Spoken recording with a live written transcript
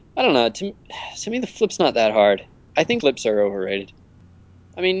I don't know. To me, the flip's not that hard. I think flips are overrated.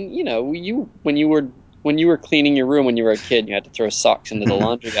 I mean, you when you were cleaning your room when you were a kid, you had to throw socks into the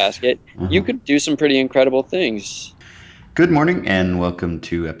laundry basket. You Uh-huh. could do some pretty incredible things. Good morning and welcome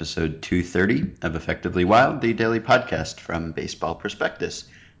to episode 230 of Effectively Wild, the daily podcast from Baseball Prospectus.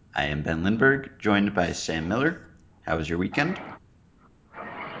 I am Ben Lindbergh, joined by Sam Miller. How was your weekend?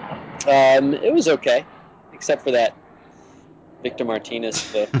 It was okay, except for that Victor Martinez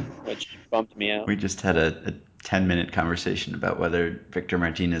flip, which bumped me out. We just had a 10-minute conversation about whether Victor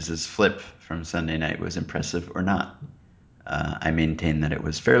Martinez's flip from Sunday night was impressive or not. I maintain that it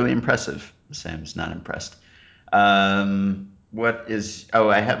was fairly impressive. Sam's not impressed. What is? Oh,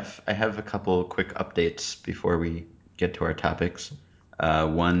 I have a couple quick updates before we get to our topics.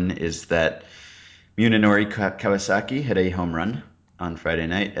 One is that Munenori Kawasaki hit a home run on Friday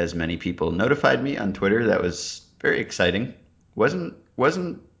night, as many people notified me on Twitter. That was very exciting.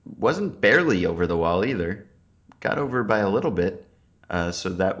 Wasn't barely over the wall either. Got over by a little bit. So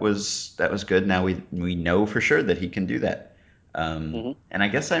that was good. Now we know for sure that he can do that. Hmm And I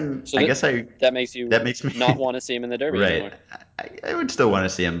guess I'm So I that guess I that makes you that makes not me want to see him in the Derby right. anymore. I would still want to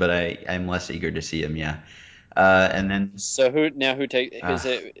see him, but I'm less eager to see him. Yeah. And then So who take uh, is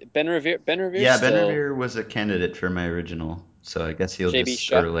it Ben Revere? Ben Revere's yeah, Ben still Revere was a candidate for my original, so I guess he'll JB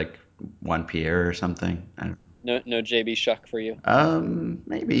just or Shuck. like Juan Pierre or something. No JB Shuck for you.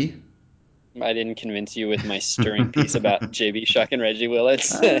 Maybe. I didn't convince you with my stirring piece about JB Shuck and Reggie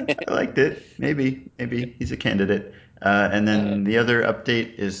Willits. I liked it. Maybe he's a candidate. And Uh, then the other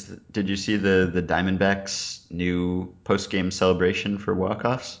update is, did you see the Diamondbacks' new post-game celebration for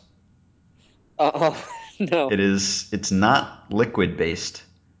walk-offs? oh no. It's not liquid based.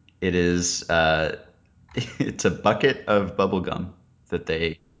 It is it's a bucket of bubble gum that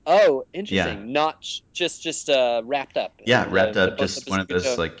they Oh, yeah. interesting. Not just wrapped up. Yeah, wrapped up The just one of those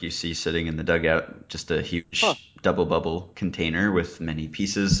Biscuito. like you see sitting in the dugout, just a Huh. huge double bubble container with many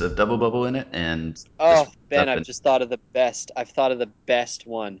pieces of double bubble in it and just Oh, wrapped Ben, up I've in just thought of the best. I've thought of the best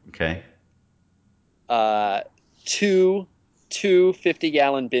one. okay. Uh, two two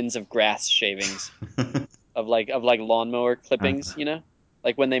 50-gallon bins of grass shavings of like lawnmower clippings,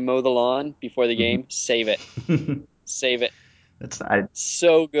 Like when they mow the lawn before the Mhm. game, save it. Save it. That's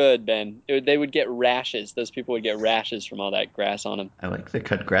So good, Ben. They would get rashes. Those people would get rashes from all that grass on them. I like the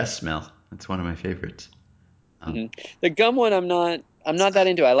cut grass smell. That's one of my favorites. Um, Hmm The gum one, I'm not that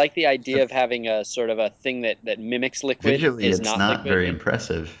into. I like the idea so of having a sort of a thing that mimics liquid visually, is it's not not liquid. very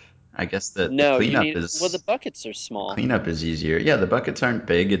impressive. I guess that No, you need. Well, the buckets are the small. cleanup is easier. Yeah, the buckets aren't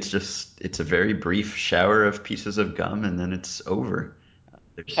big. It's a very brief shower of pieces of gum, and then it's over. How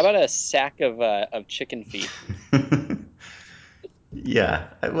There's about a sack of chicken feed? yeah,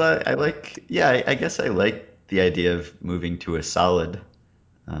 I like. Yeah, I guess I like the idea of moving to a solid,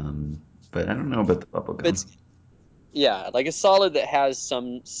 um, but I don't know about the bubble But gum. yeah, like a solid that has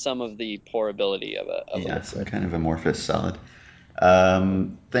some of the pourability of a Yeah, some liquid. kind of amorphous solid.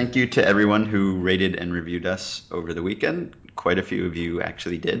 Thank you to everyone who rated and reviewed us over the weekend. Quite a few of you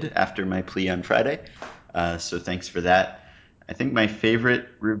actually did after my plea on Friday. So thanks for that. I think my favorite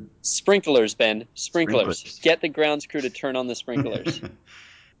Sprinklers, Ben, sprinklers. sprinklers. Get the grounds crew to turn on the sprinklers,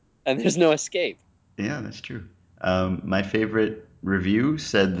 and there's no escape. Yeah, that's true. My favorite review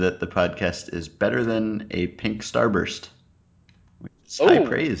said that the podcast is better than a pink starburst, which is high Oh,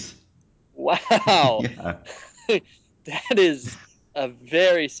 praise. wow. Yeah, That is a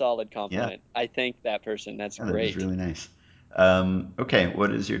very solid yeah, compliment. I thank that person. That's yeah, that was great. really nice. Okay,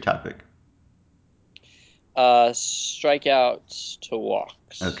 what is your topic? Strikeouts to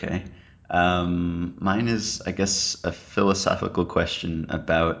walks. Okay. Mine is, I guess, a philosophical question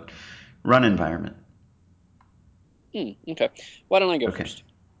about run environment. Okay. Why don't I go Okay. first?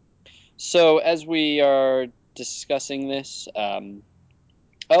 So as we are discussing this,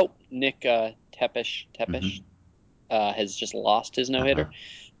 Nick hmm Tepesh has just lost his no Uh-huh.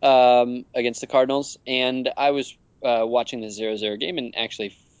 hitter against the Cardinals, and I was watching the 0-0 game and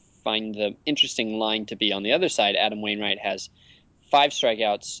actually find the interesting line to be on the other side. Adam Wainwright has five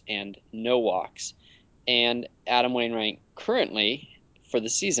strikeouts and no walks, and Adam Wainwright currently for the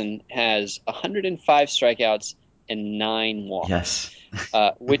season has 105 strikeouts and nine walks, Yes,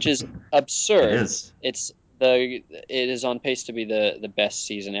 which is it absurd. is. It's it is on pace to be the best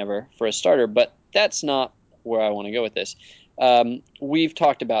season ever for a starter, but that's not where I want to go with this. We've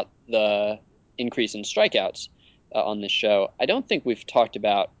talked about the increase in strikeouts on this show. I don't think we've talked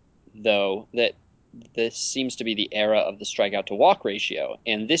about though that this seems to be the era of the strikeout to walk ratio,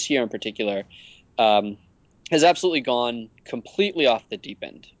 and this year in particular um, has absolutely gone completely off the deep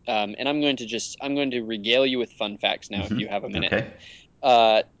end. And I'm going to regale you with fun facts now if you have a minute. Okay.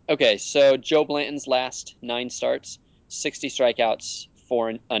 Okay, so Joe Blanton's last 9 starts, 60 strikeouts,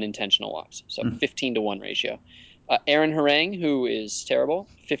 4 unintentional walks, so Hmm. 15-to-1 ratio. Aaron Harang, who is terrible,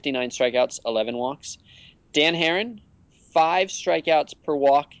 59 strikeouts, 11 walks. Dan Herron, 5 strikeouts per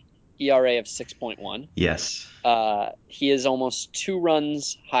walk, ERA of 6.1. Yes. He is almost 2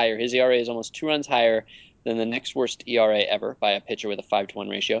 runs higher. His ERA is almost 2 runs higher than the next worst ERA ever by a pitcher with a 5-to-1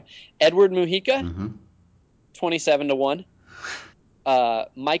 ratio. Edward Mujica, Hmm. 27-to-1.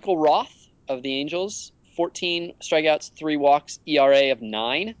 Michael Roth of the Angels, 14 strikeouts, 3 walks, ERA of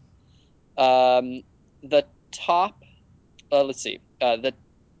 9. The top, let's see,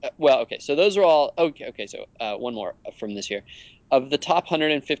 well, okay, so those are all okay. Okay, so one more from this year. Of the top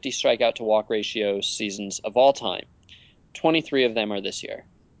 150 strikeout to walk ratio seasons of all time, 23 of them are this year.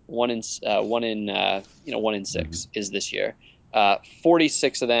 One in Hmm. six is this year.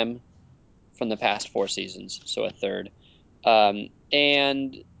 46 of them from the past 4 seasons, so a third.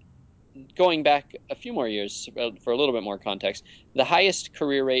 And going back a few more years for a little bit more context, the highest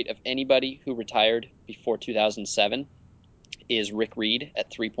career rate of anybody who retired before 2007 is Rick Reed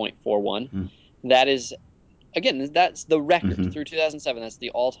at 3.41. That is, again, that's the record Hmm. through 2007. That's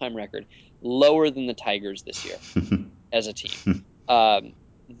the all-time record, lower than the Tigers this year as a team. Um,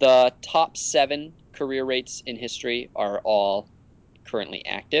 the top 7 career rates in history are all currently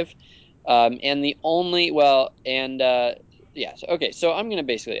active. And the only, well, and yeah, so, okay, so I'm going to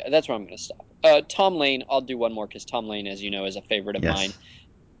basically, that's where I'm going to stop. Tom Lane, I'll do one more because Tom Lane, as you know, is a favorite of mine. Yes.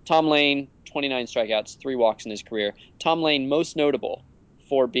 Tom Lane, 29 strikeouts, 3 walks in his career. Tom Lane, most notable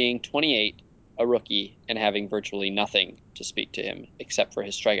for being 28, a rookie, and having virtually nothing to speak to him except for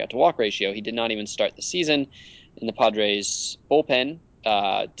his strikeout to walk ratio. He did not even start the season in the Padres bullpen,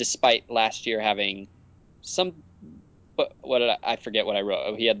 despite last year having some. But what did I forget what I wrote?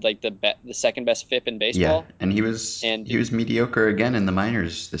 Oh, he had like the second best FIP in Yeah, baseball, and he and was mediocre again in the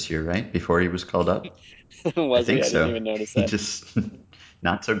minors this year, right? Before he was called up. I was he? think I didn't so. even notice He that. just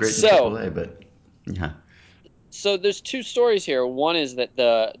not so great in So, AAA, but yeah. so there's two stories here. One is that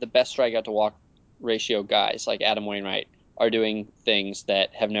the best strikeout to walk ratio guys like Adam Wainwright are doing things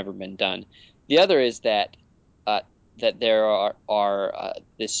that have never been done. The other is uh, that there are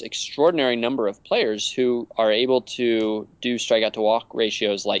this extraordinary number of players who are able to do strikeout to walk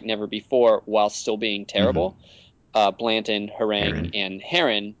ratios like never before while still being Hmm. terrible. Blanton, Harang, Aaron. and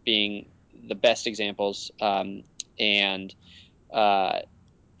Heron being the best examples. And uh,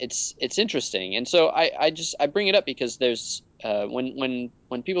 it's interesting, and so I bring it up because there's when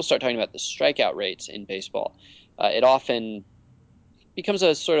people start talking about the strikeout rates in baseball, it often becomes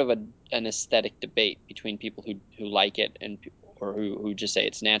a sort of an aesthetic debate between people who like it and or who just say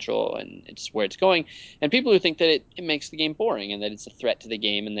it's natural and it's where it's going, and people who think that it makes the game boring and that it's a threat to the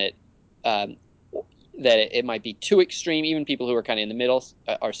game and um, that it might be too extreme. Even people who are kind of in the middle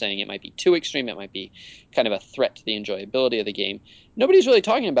are saying it might be too extreme. It might be kind of a threat to the enjoyability of the game. Nobody's really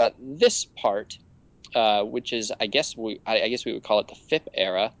talking about this part, which is, I guess we would call it the FIP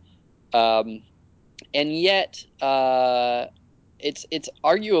era. Um, and yet, it's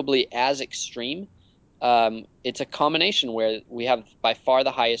arguably as extreme. It's a combination where we have by far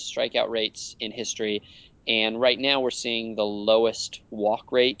the highest strikeout rates in history, and right now we're seeing the lowest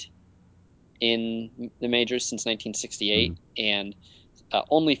walk rate in the majors since Hmm. 1968, and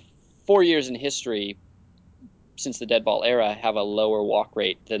only 4 years in history since the dead ball era have a lower walk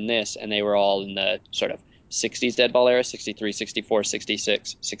rate than this, and they were all in the sort of 60s dead ball era, 63, 64,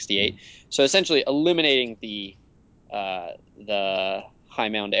 66, 68. So essentially eliminating the high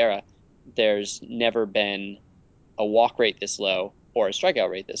mound era, there's never been a walk rate this low or a strikeout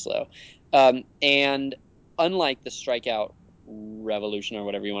rate this low. And unlike the strikeout revolution or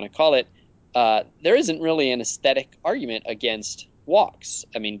whatever you want to call it, there isn't really an aesthetic argument against walks.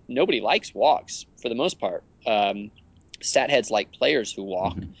 I mean, nobody likes walks for the most part. Stat heads like players who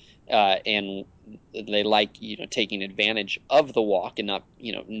walk, Hmm. and they like taking advantage of the walk and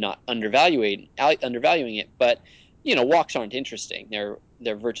not undervaluing it. But walks aren't interesting.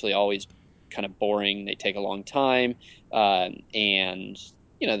 They're virtually always kind of boring. They take a long time, and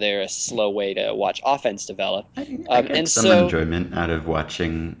they're a slow way to watch offense develop. I get And some so enjoyment out of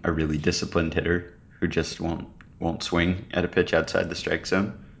watching a really disciplined hitter who just won't swing at a pitch outside the strike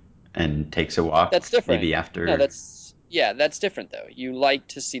zone and takes a walk that's different. maybe No, after. that's different though. You like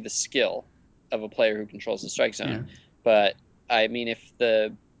to see the skill of a player who controls the strike Yeah. zone, but I mean,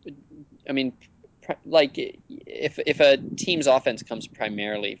 I mean, like if a team's offense comes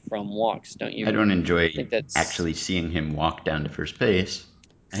primarily from walks, don't I you don't enjoy think that's actually seeing him walk down to first base.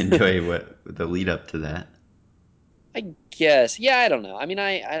 I enjoy what the lead up to that. I guess. Yeah, I don't know. I mean,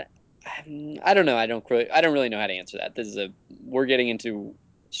 I don't know. I don't really know how to answer that. We're getting into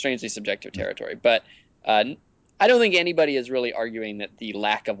strangely subjective territory. But uh, I don't think anybody is really arguing that the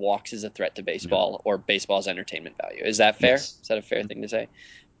lack of walks is a threat to No. baseball or baseball's entertainment value. Is that fair? Yes. Is that a fair thing to say?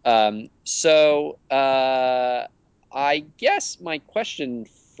 So I guess my question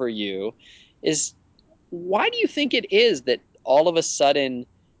for you is, why do you think it is that all of a sudden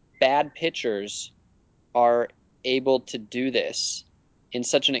bad pitchers are able to do this in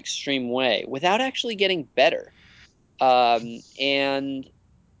such an extreme way without actually getting better? And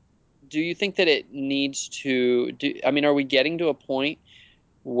do you think that it needs to do, I mean, are we getting to a point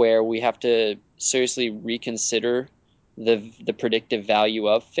where we have to seriously reconsider the predictive value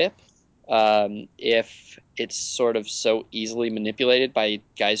of FIP, if it's sort of so easily manipulated by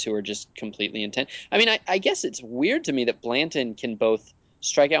guys who are just completely intent. I mean, I guess it's weird to me that Blanton can both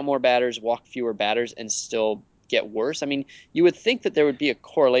strike out more batters, walk fewer batters, and still get worse. I mean, you would think that there would be a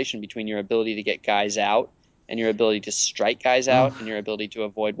correlation between your ability to get guys out and your ability to strike guys Well, out and your ability to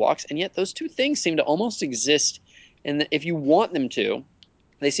avoid walks, and yet those two things seem to almost exist. And if you want them to,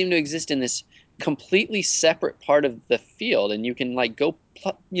 they seem to exist in this completely separate part of the field, and you can like go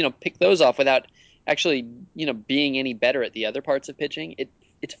pick those off without actually being any better at the other parts of pitching.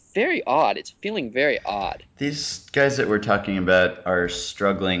 It's very odd. It's feeling very odd. these guys that we're talking about are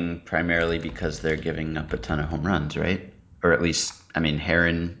struggling primarily because they're giving up a ton of home runs, right? Or at least, I mean,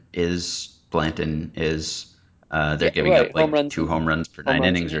 Heron is, Blanton is. They're Yeah, giving up right. like two home runs per Home nine runs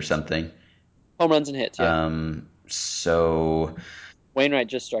and innings or hits. something. Home runs and hits. Yeah. So Wainwright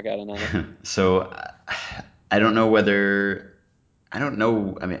just struck out another. so I don't know whether I don't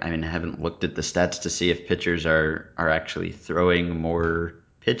know. I mean, I haven't looked at the stats to see if pitchers are actually throwing more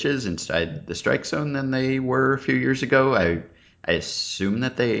pitches inside the strike zone than they were a few years ago. I assume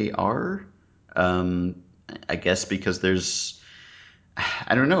that they are. Um, I guess because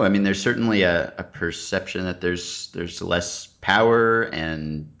I don't know. I mean, there's certainly a perception that there's less power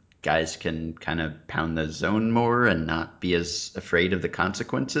and guys can kind of pound the zone more and not be as afraid of the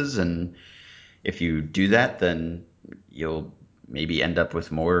consequences. And if you do that, then you'll maybe end up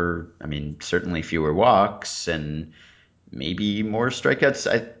with more, I mean, certainly fewer walks and maybe more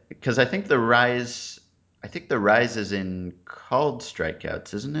strikeouts. Because I think the rise is in called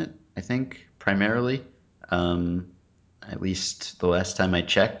strikeouts, isn't it? I think primarily. Um, at least the last time I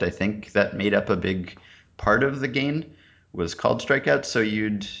checked, I think that made up a big part of the gain was called strikeouts. So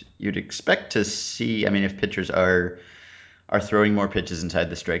you'd expect to see. I mean, if pitchers are throwing more pitches inside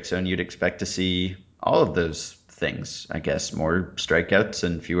the strike zone, you'd expect to see all of those things. I guess more strikeouts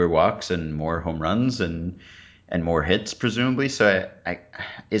and fewer walks and more home runs and more hits, presumably. So I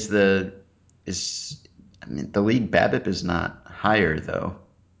is the is I mean the league BABIP is not higher though.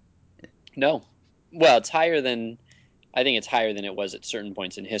 No. Well, it's higher than I think it's higher than it was at certain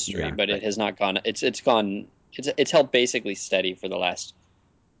points in history, Yeah, but it right. has not gone. It's gone. It's held basically steady for the last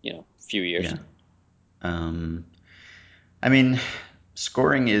few years. Yeah. Um, I mean,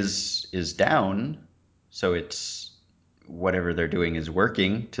 scoring is down, so it's whatever they're doing is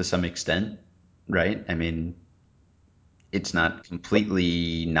working to some extent, right? I mean, it's not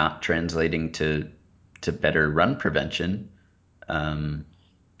completely not translating to better run prevention. Um,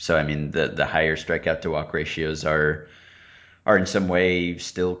 so I mean, the higher strikeout to walk ratios are in some way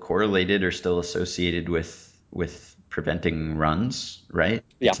still correlated or still associated with preventing runs, right?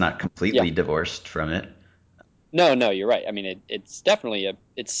 Yeah. It's not Yeah. completely divorced from it. No, no, you're right. I mean, it's definitely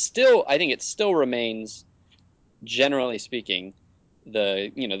it's still, I think it still remains, generally speaking,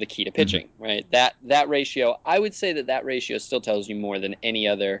 the key to Hmm. pitching, right? That ratio, I would say that ratio still tells you more than any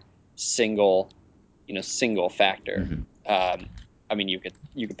other single, single factor. Hmm. Um, I mean, you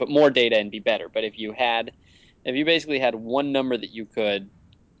could put more data and be better, but if you basically had one number that you could,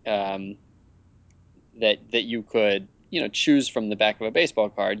 um, that you could choose from the back of a baseball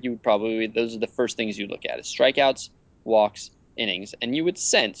card, you would probably, those are the first things you look at, is strikeouts, walks, innings, and you would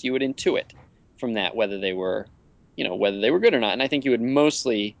intuit from that whether they were good or not. And I think you would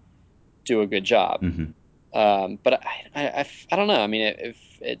mostly do a good job. Hmm. But I don't know. I mean, if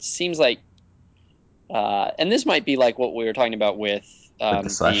it seems like, and this might be like what we were talking about with With the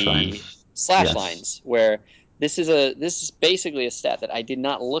slash the lines. slash Yes. lines, where this is basically a stat that I did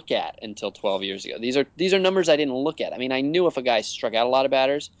not look at until 12 years ago. These are numbers I didn't look at. I mean, I knew if a guy struck out a lot of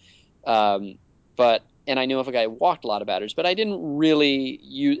batters, um, and I knew if a guy walked a lot of batters, but I didn't really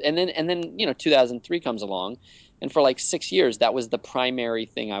use. And then 2003 comes along, and for like 6 years, that was the primary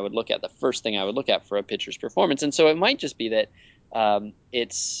thing I would look at, the first thing I would look at for a pitcher's performance. And so it might just be that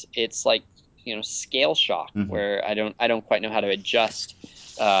it's like scale shock, Hmm. where I don't quite know how to adjust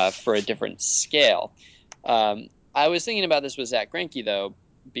for a different scale. I was thinking about this with Zach Greinke though,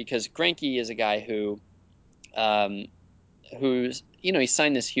 because Greinke is a guy who um, who's he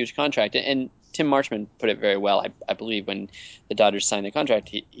signed this huge contract, and Tim Marchman put it very well, I believe, when the Dodgers signed the contract.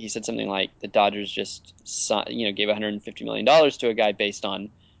 He said something like the Dodgers just gave $150 million to a guy based on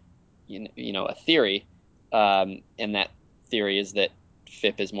a theory, and that theory is that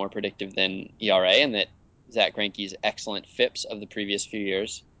FIP is more predictive than ERA, and that Zach Greinke's excellent FIPS of the previous few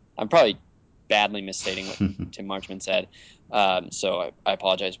years. I'm probably badly misstating what Tim Marchman said, so I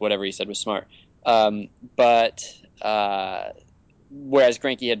apologize. Whatever he said was smart. But whereas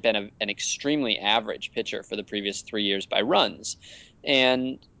Greinke had been an extremely average pitcher for the previous 3 years by runs,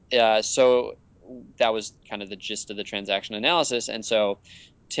 and so that was kind of the gist of the transaction analysis. And so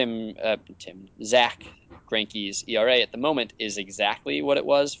Zach Greinke's ERA at the moment is exactly what it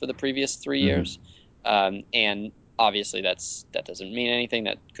was for the previous 3 years, and obviously that doesn't mean anything.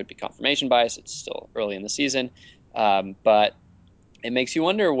 That could be confirmation bias. It's still early in the season, but it makes you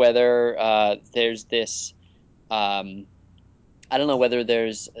wonder whether there's this. I don't know whether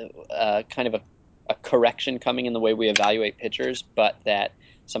there's kind of a correction coming in the way we evaluate pitchers, but that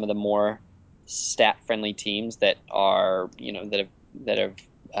some of the more stat-friendly teams that are, that have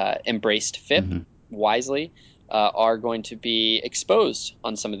embraced FIP wisely are going to be exposed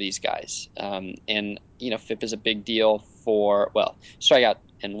on some of these guys. And FIP is a big deal for, well, strikeout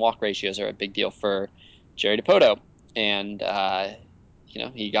and walk ratios are a big deal for Jerry Dipoto, and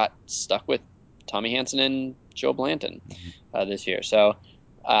he got stuck with Tommy Hanson and Joe Blanton this year. So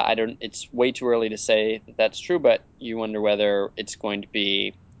I don't. It's way too early to say that that's true, but you wonder whether it's going to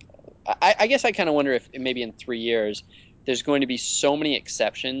be. I guess I kind of wonder if maybe in 3 years there's going to be so many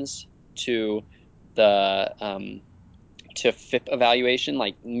exceptions to the to FIP evaluation,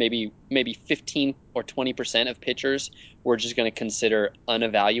 like maybe 15 or 20% of pitchers we're just going to consider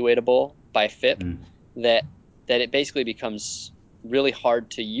unevaluatable by FIP, that it basically becomes really hard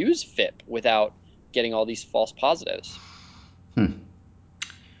to use FIP without getting all these false positives.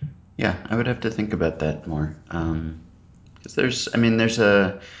 Yeah, I would have to think about that more. Because there's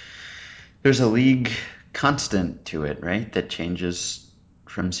a league constant to it, right? That changes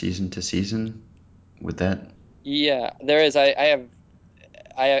from season to season. Would that? Yeah, there is. I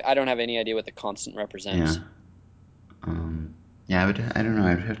don't have any idea what the constant Yeah. represents. Yeah, I don't know.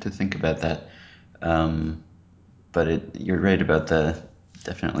 I would have to think about that. Um, but you're right about the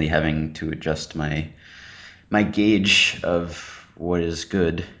definitely having to adjust my gauge of what is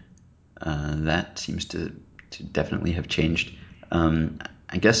good. That seems to definitely have changed.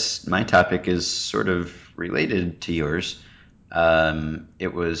 I guess my topic is sort of related to yours.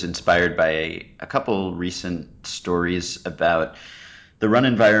 It was inspired by a couple recent stories about the run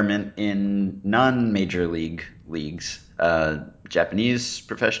environment in non-major leagues, Japanese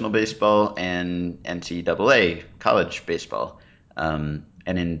professional baseball and NCAA college baseball. And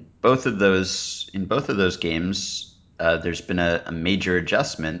in both of those games, there's been a major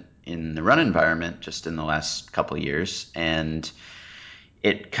adjustment in the run environment just in the last couple of years, and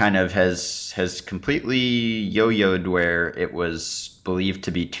it kind of has completely yo-yoed, where it was believed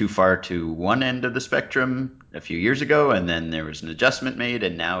to be too far to one end of the spectrum a few years ago, and then there was an adjustment made,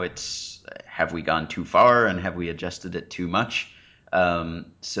 and now it's, have we gone too far and have we adjusted it too much?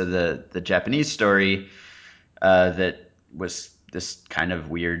 So the Japanese story, that was this kind of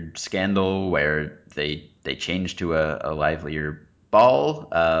weird scandal where they changed to a livelier ball,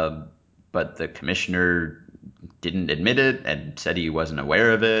 but the commissioner didn't admit it and said he wasn't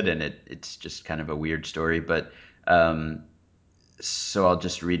aware of it, and it's just kind of a weird story. But so I'll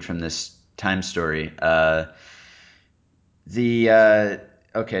just read from this Time story. The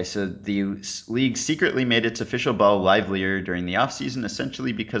Okay, so the league secretly made its official ball livelier during the offseason,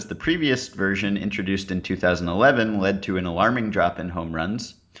 essentially because the previous version, introduced in 2011, led to an alarming drop in home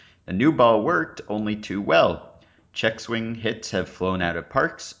runs. The new ball worked only too well. Check swing hits have flown out of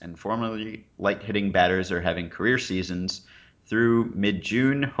parks, and formerly light-hitting batters are having career seasons. Through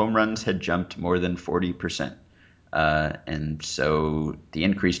mid-June, home runs had jumped more than 40%. And so the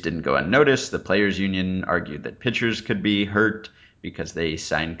increase didn't go unnoticed. The players' union argued that pitchers could be hurt because they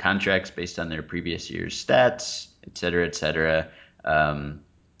signed contracts based on their previous year's stats, et cetera, et cetera.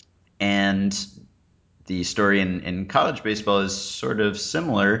 And the story in college baseball is sort of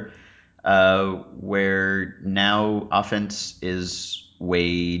similar, where now offense is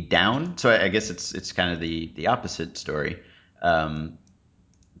way down. So I guess it's kind of the opposite story.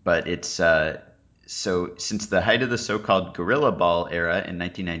 But it's so since the height of the so-called Gorilla Ball era in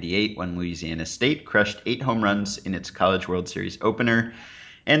 1998, when Louisiana State crushed 8 home runs in its College World Series opener,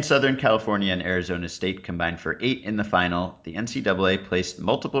 and Southern California and Arizona State combined for 8 in the final, the NCAA placed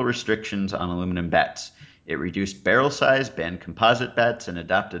multiple restrictions on aluminum bats. It reduced barrel size, banned composite bats, and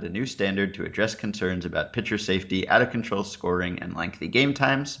adopted a new standard to address concerns about pitcher safety, out of control scoring, and lengthy game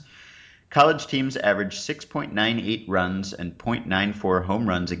times. College teams averaged 6.98 runs and .94 home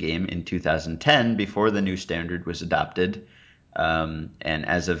runs a game in 2010 before the new standard was adopted. And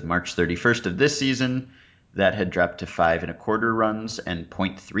as of March 31st of this season, that had dropped to 5.25 runs and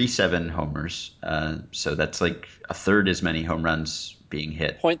 .37 homers. So that's like a third as many home runs being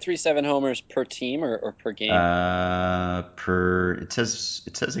hit. 0.37 homers per team or per game? Per it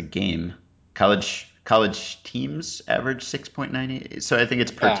says a game. College teams average 6.98. So I think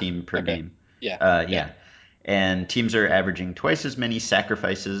it's per Ah, team per okay. game. Yeah, yeah. Yeah. And teams are averaging twice as many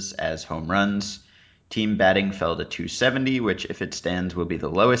sacrifices as home runs. Team batting fell to 270, which, if it stands, will be the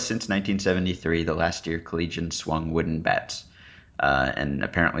lowest since 1973, the last year collegians swung wooden bats. And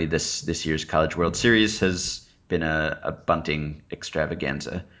apparently, this year's College World Series has been a bunting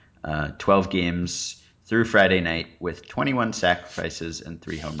extravaganza. 12 games through Friday night with 21 sacrifices and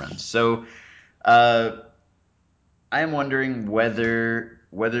 3 home runs. So uh, I am wondering whether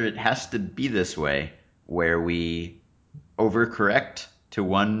it has to be this way, where we overcorrect to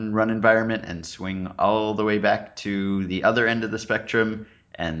one run environment and swing all the way back to the other end of the spectrum,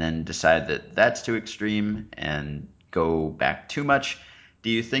 and then decide that that's too extreme and go back too much. Do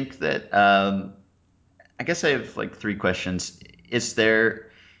you think that? I guess I have like 3 questions. Is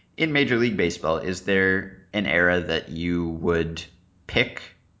there, in Major League Baseball, is there an era that you would pick,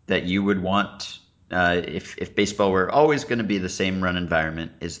 that you would want? If baseball were always going to be the same run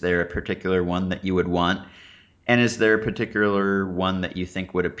environment, is there a particular one that you would want? And is there a particular one that you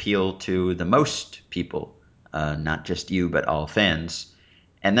think would appeal to the most people, not just you, but all fans?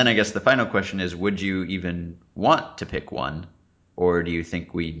 And then I guess the final question is, would you even want to pick one? Or do you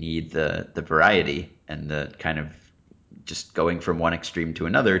think we need the variety and the kind of just going from one extreme to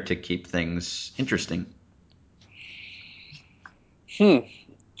another to keep things interesting? Hmm.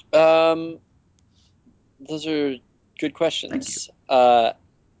 Um, those are good Thank you. questions.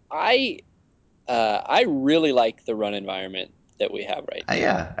 I I really like the run environment that we have right now.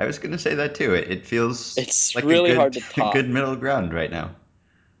 Yeah, I was going to say that too. It feels It's like a really good hard to a top. good middle ground right now.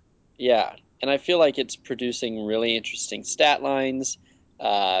 Yeah, and I feel like it's producing really interesting stat lines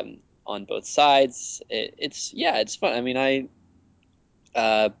on both sides. It's yeah, it's fun. I mean,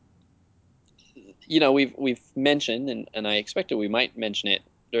 uh, we've mentioned, and I expected we might mention it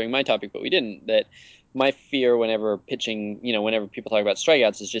during my topic, but we didn't. That my fear whenever pitching, whenever people talk about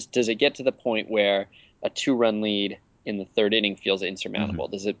strikeouts, is just does it get to the point where a 2-run lead in the third inning feels insurmountable?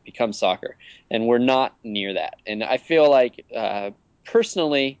 Hmm. Does it become soccer? And we're not near that. And I feel like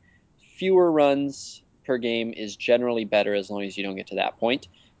personally, fewer runs per game is generally better as long as you don't get to that point.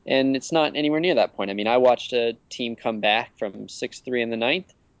 And it's not anywhere near that point. I mean, I watched a team come back from 6-3 in the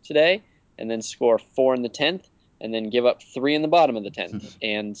ninth today and then score 4 in the 10th and then give up 3 in the bottom of the 10th.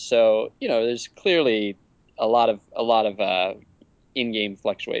 And so, there's clearly a lot of in-game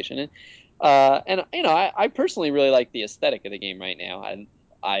fluctuation. And I personally really like the aesthetic of the game right now.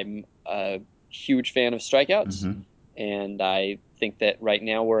 I'm a huge fan of strikeouts, Hmm. and I think that right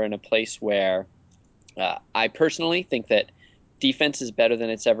now we're in a place where I personally think that defense is better than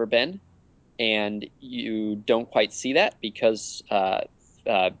it's ever been, and you don't quite see that because uh,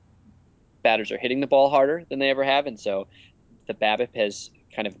 batters are hitting the ball harder than they ever have, and so the BABIP has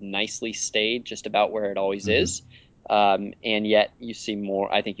kind of nicely stayed just about where it always Hmm. is. And yet you see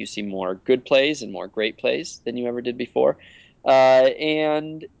more. I think you see more good plays and more great plays than you ever did before.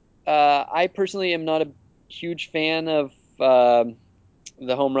 And I personally am not a huge fan of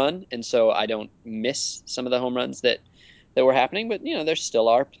the home run, and so I don't miss some of the home runs that were happening. But there still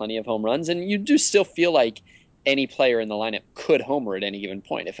are plenty of home runs, and you do still feel like any player in the lineup could homer at any given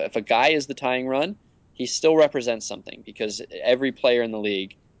point. If a guy is the tying run, he still represents something because every player in the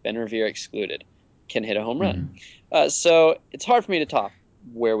league, Ben Revere excluded, can hit a home run. Hmm. So it's hard for me to top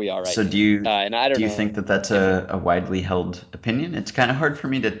where we are right So now. And I don't do you know think that that's if a widely held opinion? It's kind of hard for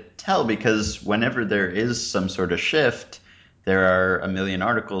me to tell because whenever there is some sort of shift, there are a million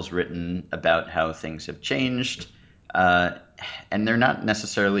articles written about how things have changed, uh, and they're not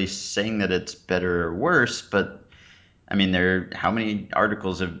necessarily saying that it's better or worse, but I mean, how many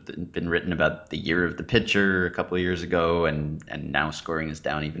articles have been written about the year of the pitcher a couple of years ago, and now scoring is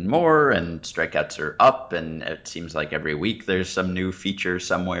down even more, and strikeouts are up, and it seems like every week there's some new feature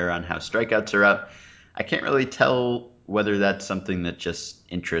somewhere on how strikeouts are up. I can't really tell whether that's something that just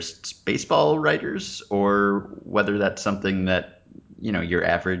interests baseball writers or whether that's something that, your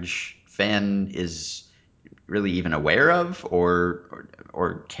average fan is really even aware of or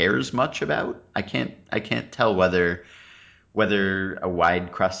cares much about. I can't tell whether a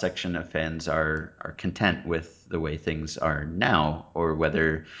wide cross section of fans are content with the way things are now, or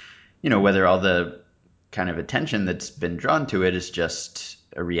whether whether all the kind of attention that's been drawn to it is just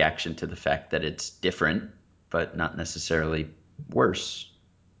a reaction to the fact that it's different, but not necessarily worse.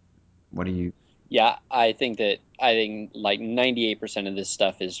 What do you? Yeah, I think like 98% of this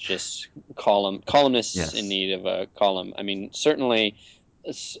stuff is just columnists in Yes. need of a column. I mean, certainly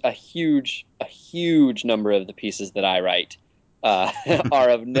a huge number of the pieces that I write uh, are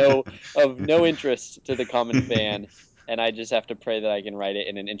of no interest to the common fan, and I just have to pray that I can write it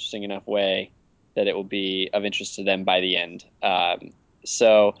in an interesting enough way that it will be of interest to them by the end.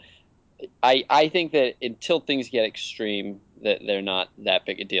 So I think that until things get extreme, that they're not that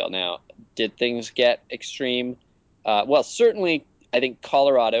big a deal. Now, did things get extreme? Well, certainly, I think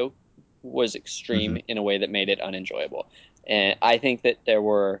Colorado was extreme Hmm. in a way that made it unenjoyable, and I think that there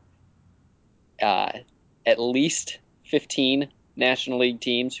were uh, at least 15 National League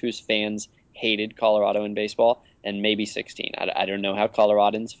teams whose fans hated Colorado in baseball, and maybe 16. I don't know how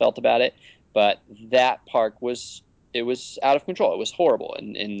Coloradans felt about it, but that park was it was out of control. It was horrible,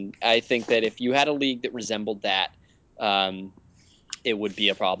 and I think that if you had a league that resembled that, um, it would be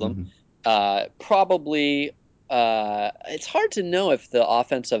a problem. Hmm. Probably, it's hard to know if the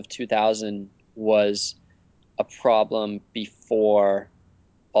offense of 2000 was a problem before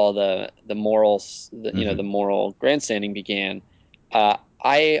all the morals, the Hmm. moral grandstanding began.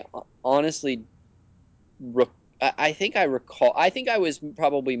 I honestly, I think I recall. I think I was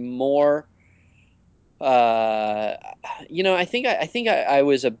probably more. Uh, I think I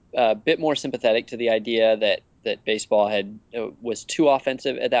was a bit more sympathetic to the idea that baseball had was too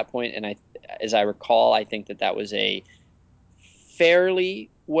offensive at that point, and as I recall, I think that was a fairly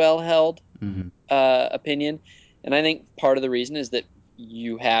well held Hmm. opinion. And I think part of the reason is that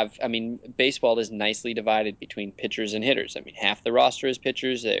I mean, baseball is nicely divided between pitchers and hitters. I mean, half the roster is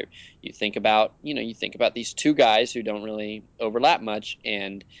pitchers. There, you think about these two guys who don't really overlap much,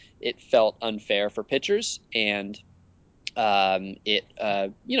 and it felt unfair for pitchers. And I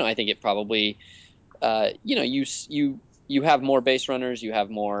think it probably, you have more base runners, you have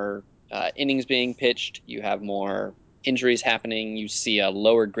more innings being pitched, you have more injuries happening, you see a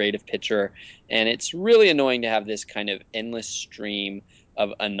lower grade of pitcher, and it's really annoying to have this kind of endless stream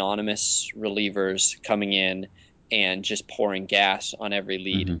of anonymous relievers coming in and just pouring gas on every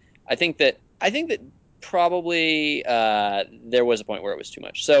lead. Hmm. I think that probably there was a point where it was too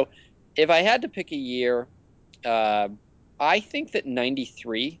much. So if I had to pick a year, uh, I think that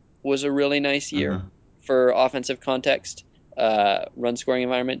 93 was a really nice year Uh-huh. for offensive context, run scoring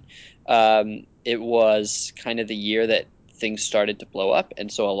environment. It was kind of the year that things started to blow up.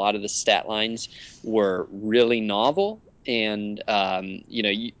 And so a lot of the stat lines were really novel. And,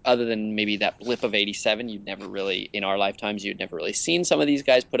 other than maybe that blip of 87, you'd never really, in our lifetimes, you'd never really seen some of these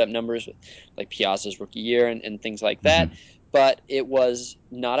guys put up numbers with, like Piazza's rookie year and things like that. Hmm. But it was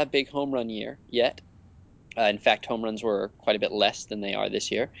not a big home run year yet. In fact, home runs were quite a bit less than they are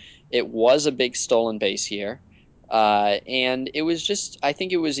this year. It was a big stolen base year. And it was just, I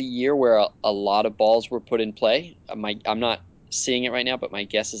think it was a year where a lot of balls were put in play. I'm not seeing it right now, but my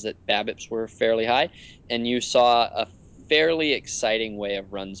guess is that BABIPs were fairly high. And you saw a fairly exciting way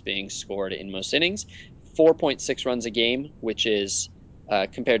of runs being scored in most innings. 4.6 runs a game, which is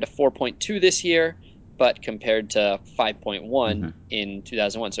compared to 4.2 this year, but compared to 5.1 Hmm. in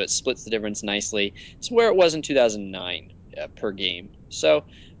 2001. So it splits the difference nicely. It's where it was in 2009 per game. So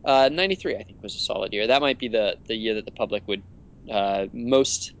 93, I think, was a solid year. That might be the year that the public would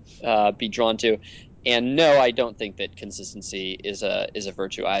most be drawn to. And no, I don't think that consistency is a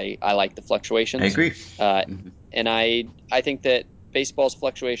virtue. I like the I fluctuations, agree. uh, Hmm. and I think that baseball's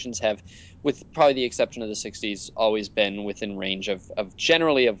fluctuations have, with probably the exception of the 60s, always been within range of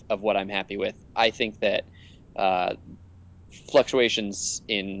generally of what I'm happy with. I think that uh, fluctuations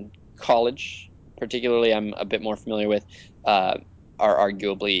in college, particularly, I'm a bit more familiar with, uh, are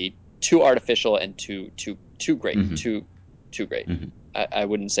arguably too artificial and too great, Hmm. too great. Hmm. I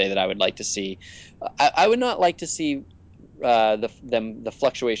wouldn't say that I would like to see. I would not like to see the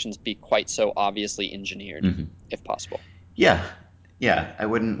fluctuations be quite so obviously engineered, Hmm. if possible. Yeah, yeah. I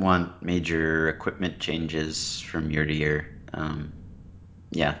wouldn't want major equipment changes from year to year.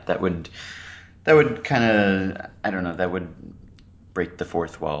 Yeah, that would kind of, I don't know, that would break the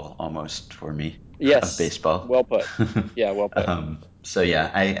fourth wall almost for me of Yes, baseball. well put. Yeah, well put. So yeah,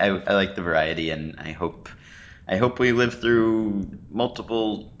 I like the variety, and I hope we live through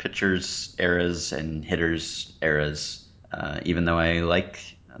multiple pitchers eras and hitters eras. Even though I like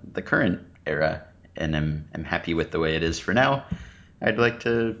the current era and I'm happy with the way it is for now, I'd like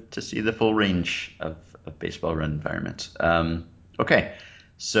to see the full range of baseball run environments. Okay,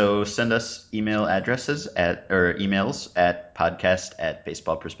 so send us email addresses or emails at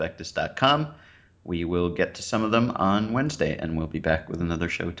podcast@baseballprospectus.com. We will get to some of them on Wednesday, and we'll be back with another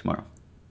show tomorrow.